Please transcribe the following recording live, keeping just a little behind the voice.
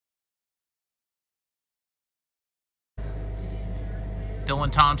Dylan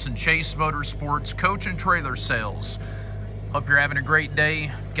Thompson, Chase Motorsports, Coach and Trailer Sales. Hope you're having a great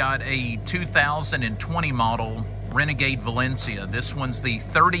day. Got a 2020 model Renegade Valencia. This one's the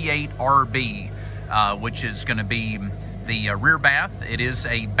 38RB, which is going to be the rear bath. It is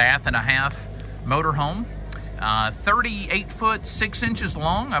a bath and a half motorhome. 38 foot 6 inches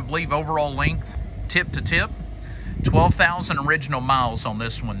long, I believe overall length tip to tip. 12,000 original miles on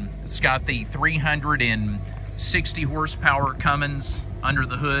this one. It's got the 360 horsepower Cummins under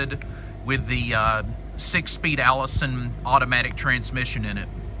the hood with the 6-speed Allison automatic transmission in it.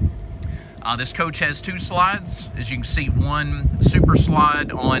 This coach has 2 slides. As you can see, one super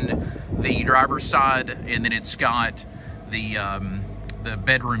slide on the driver's side, and then it's got the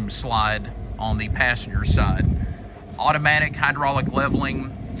bedroom slide on the passenger side. Automatic hydraulic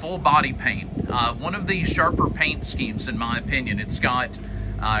leveling, full body paint. One of the sharper paint schemes in my opinion. It's got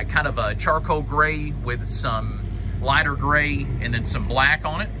kind of a charcoal gray with some lighter gray and then some black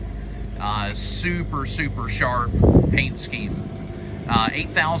on it. Super sharp paint scheme.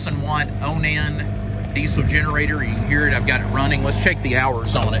 8,000 watt Onan diesel generator. You can hear it, I've got it running. Let's check the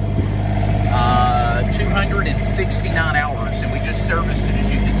hours on it. 269 hours, and we just serviced it, as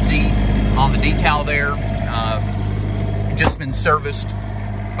you can see on the decal there. Just been serviced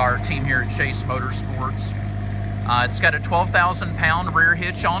by our team here at Chase Motorsports. It's got a 12,000 pound rear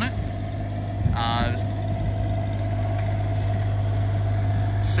hitch on it.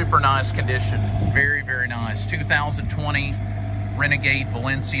 Super nice condition, very nice. 2020 Renegade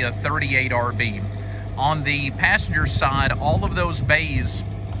Valencia 38RB. On the passenger side, all of those bays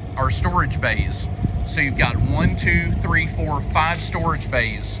are storage bays. So you've got 1, 2, 3, 4, 5 storage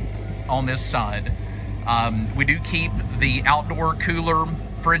bays on this side. We do keep the outdoor cooler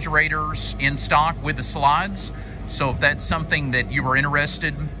refrigerators in stock with the slides. So if that's something that you are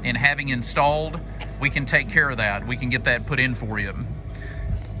interested in having installed, we can take care of that. We can get that put in for you.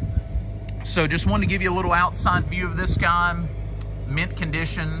 So just wanted to give you a little outside view of this guy. Mint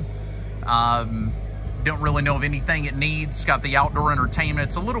condition. Don't really know of anything it needs. It's got the outdoor entertainment.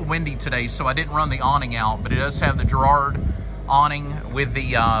 It's a little windy today, so I didn't run the awning out, but it does have the Girard awning with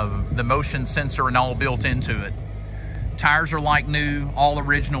the motion sensor and all built into it. Tires are like new, all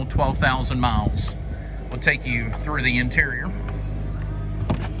original, 12,000 miles. We'll take you through the interior.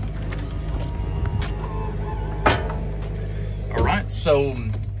 All right, so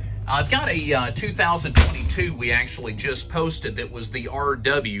I've got a 2022 we actually just posted that was the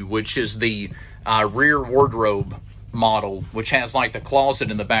RW, which is the rear wardrobe model, which has like the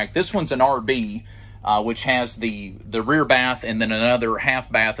closet in the back. This one's an RB, which has the rear bath and then another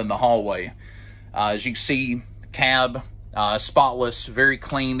half bath in the hallway. As you can see, cab, spotless, very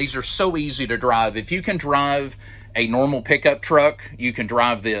clean. These are so easy to drive. If you can drive a normal pickup truck, you can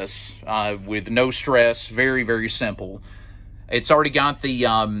drive this with no stress. Very simple. It's already got the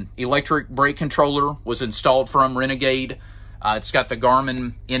electric brake controller, was installed from Renegade. It's got the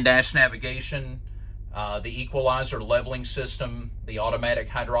Garmin in-dash navigation, the equalizer leveling system, the automatic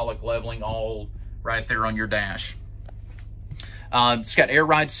hydraulic leveling, all right there on your dash. It's got air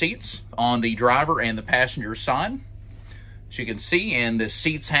ride seats on the driver and the passenger side, as you can see, and the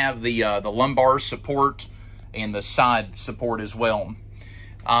seats have the lumbar support and the side support as well.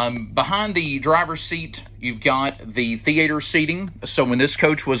 Behind the driver's seat, you've got the theater seating. So when this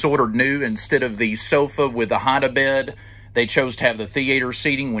coach was ordered new, instead of the sofa with the hide-a-bed, they chose to have the theater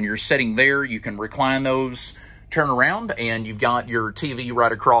seating. When you're sitting there, you can recline those, turn around, and you've got your TV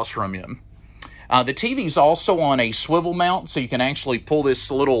right across from you. The TV's also on a swivel mount, so you can actually pull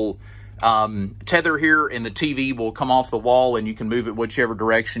this little tether here, and the TV will come off the wall, and you can move it whichever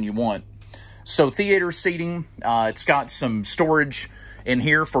direction you want. So theater seating, it's got some storage in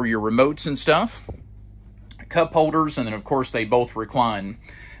here for your remotes and stuff, cup holders, and then of course they both recline.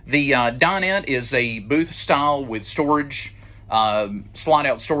 The dinette is a booth style with storage, slide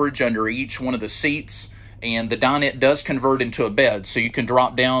out storage under each one of the seats, and the dinette does convert into a bed, so you can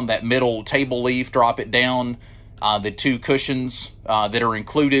drop down that middle table leaf, drop it down, the 2 cushions that are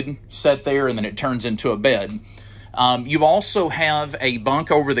included set there, and then it turns into a bed. You also have a bunk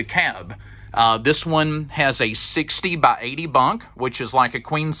over the cab. This one has a 60 by 80 bunk, which is like a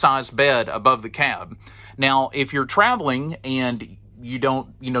queen size bed above the cab. Now, if you're traveling and you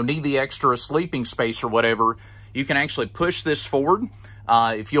don't, need the extra sleeping space or whatever, you can actually push this forward.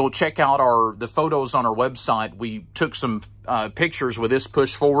 If you'll check out the photos on our website, we took some pictures with this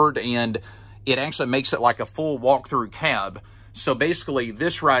push forward, and it actually makes it like a full walk-through cab. So basically,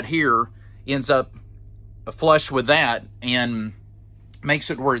 this right here ends up flush with that, and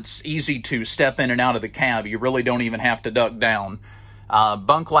makes it where it's easy to step in and out of the cab. You really don't even have to duck down.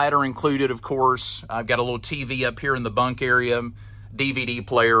 Bunk ladder included, of course. I've got a little TV up here in the bunk area. DVD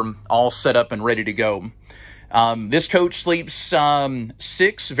player, all set up and ready to go. This coach sleeps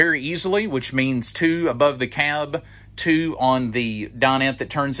 6 very easily, which means 2 above the cab, 2 on the dinette that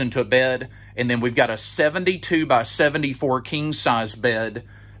turns into a bed, and then we've got a 72 by 74 king-size bed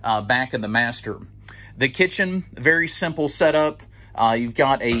back in the master. The kitchen, very simple setup. You've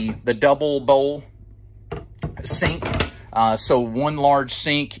got the double bowl sink, so 1 large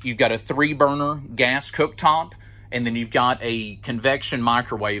sink. You've got a 3-burner gas cooktop, and then you've got a convection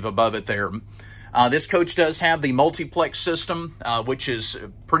microwave above it there. This coach does have the multiplex system, which is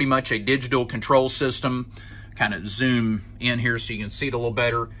pretty much a digital control system. Kind of zoom in here so you can see it a little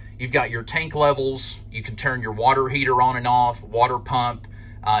better. You've got your tank levels. You can turn your water heater on and off, water pump.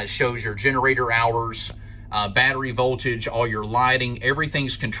 It shows your generator hours, battery voltage, all your lighting.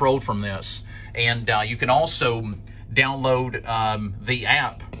 Everything's controlled from this. And you can also download the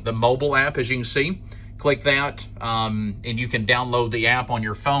app, the mobile app, as you can see. Click that, and you can download the app on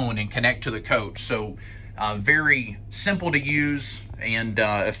your phone and connect to the coach. So very simple to use and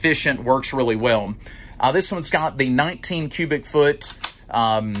efficient, works really well. This one's got the 19 cubic foot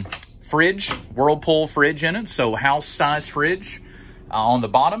fridge, Whirlpool fridge in it, so house-size fridge on the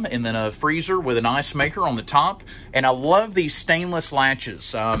bottom, and then a freezer with an ice maker on the top. And I love these stainless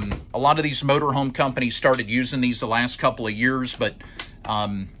latches. A lot of these motorhome companies started using these the last couple of years, but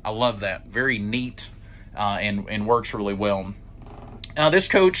I love that. Very neat and works really well. This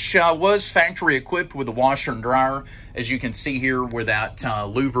coach was factory equipped with a washer and dryer, as you can see here where that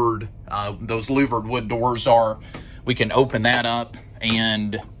louvered, those louvered wood doors are. We can open that up,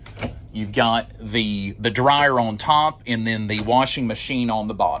 and you've got the dryer on top and then the washing machine on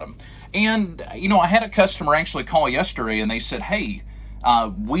the bottom. And, you know, I had a customer actually call yesterday and they said, hey,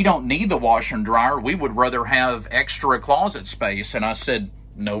 we don't need the washer and dryer. We would rather have extra closet space. And I said,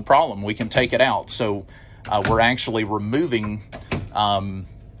 no problem. We can take it out. So we're actually removing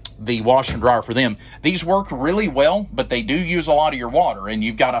the washer and dryer for them. These work really well, but they do use a lot of your water, and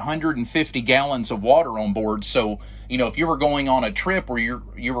you've got 150 gallons of water on board. So, you know, if you were going on a trip where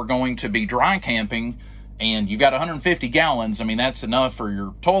you were going to be dry camping and you've got 150 gallons, I mean, that's enough for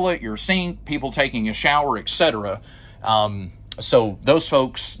your toilet, your sink, people taking a shower, etc. So those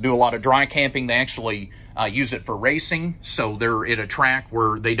folks do a lot of dry camping. They actually use it for racing. So they're at a track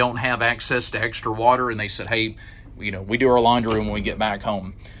where they don't have access to extra water, and they said, hey, you know, we do our laundry when we get back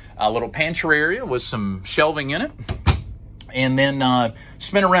home. A little pantry area with some shelving in it. And then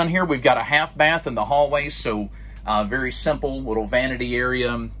spin around here, we've got a half bath in the hallway. So very simple little vanity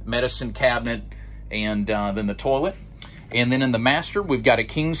area, medicine cabinet, and then the toilet. And then in the master, we've got a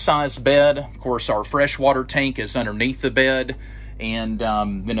king-size bed. Of course, our freshwater tank is underneath the bed. And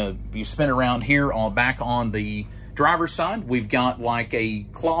then if you spin around here back on the driver's side, we've got like a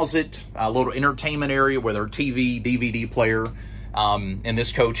closet, a little entertainment area with our TV, DVD player. And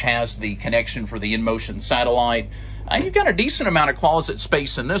this coach has the connection for the in-motion satellite. You've got a decent amount of closet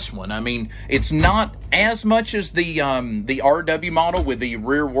space in this one. I mean, it's not as much as the RW model with the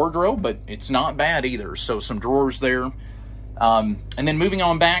rear wardrobe, but it's not bad either. So some drawers there. And then moving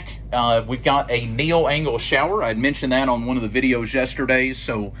on back, we've got a Neo angle shower. I'd mentioned that on one of the videos yesterday.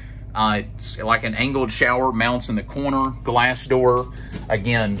 So it's like an angled shower, mounts in the corner, glass door.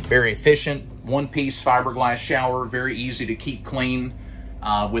 Again, very efficient. One-piece fiberglass shower, very easy to keep clean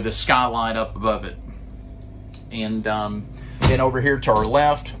with a skylight up above it. And then over here to our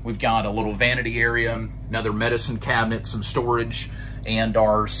left, we've got a little vanity area, another medicine cabinet, some storage, and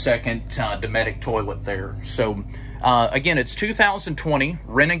our second Dometic toilet there. So again, it's 2020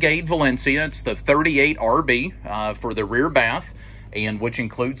 Renegade Valencia. It's the 38 RB for the rear bath, and which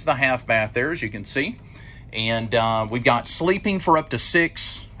includes the half bath there, as you can see. And we've got sleeping for up to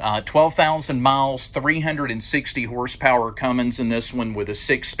 6, 12,000 miles, 360 horsepower Cummins in this one with a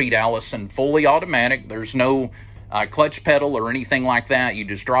 6-speed Allison, fully automatic. There's no clutch pedal or anything like that. You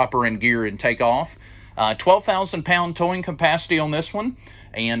just drop her in gear and take off. 12,000 pound towing capacity on this one,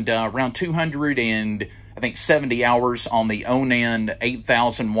 and around 270 hours on the Onan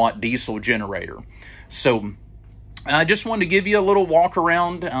 8,000 watt diesel generator. So I just wanted to give you a little walk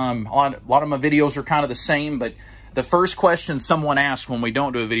around. A lot of my videos are kind of the same, but the first question someone asks when we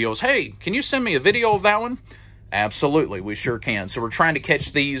don't do a video is, hey, can you send me a video of that one? Absolutely, we sure can. So we're trying to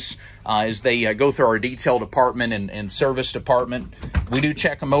catch these as they go through our detail department and service department. We do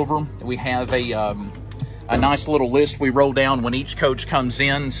check them over. We have a nice little list we roll down when each coach comes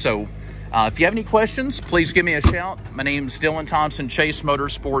in. So if you have any questions, please give me a shout. My name's Dylan Thompson, Chase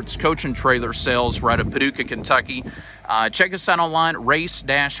Motorsports Coach and Trailer Sales, right out of Paducah, Kentucky. Check us out online,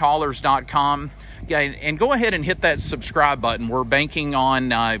 race-haulers.com. And go ahead and hit that subscribe button. We're banking on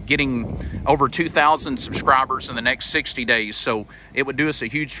getting over 2,000 subscribers in the next 60 days. So it would do us a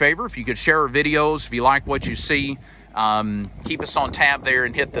huge favor if you could share our videos. If you like what you see, keep us on tab there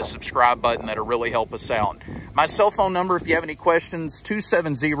and hit the subscribe button. That'll really help us out. My cell phone number, if you have any questions,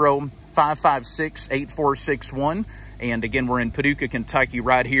 270-556-8461. And again, we're in Paducah, Kentucky,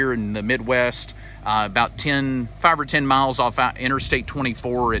 right here in the Midwest, about 5 or 10 miles off Interstate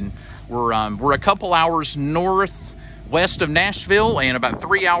 24. And we're a couple hours northwest of Nashville and about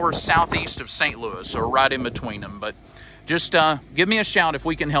 3 hours southeast of St. Louis. So we're right in between them. But just give me a shout if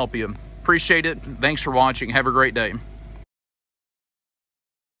we can help you. Appreciate it. Thanks for watching. Have a great day.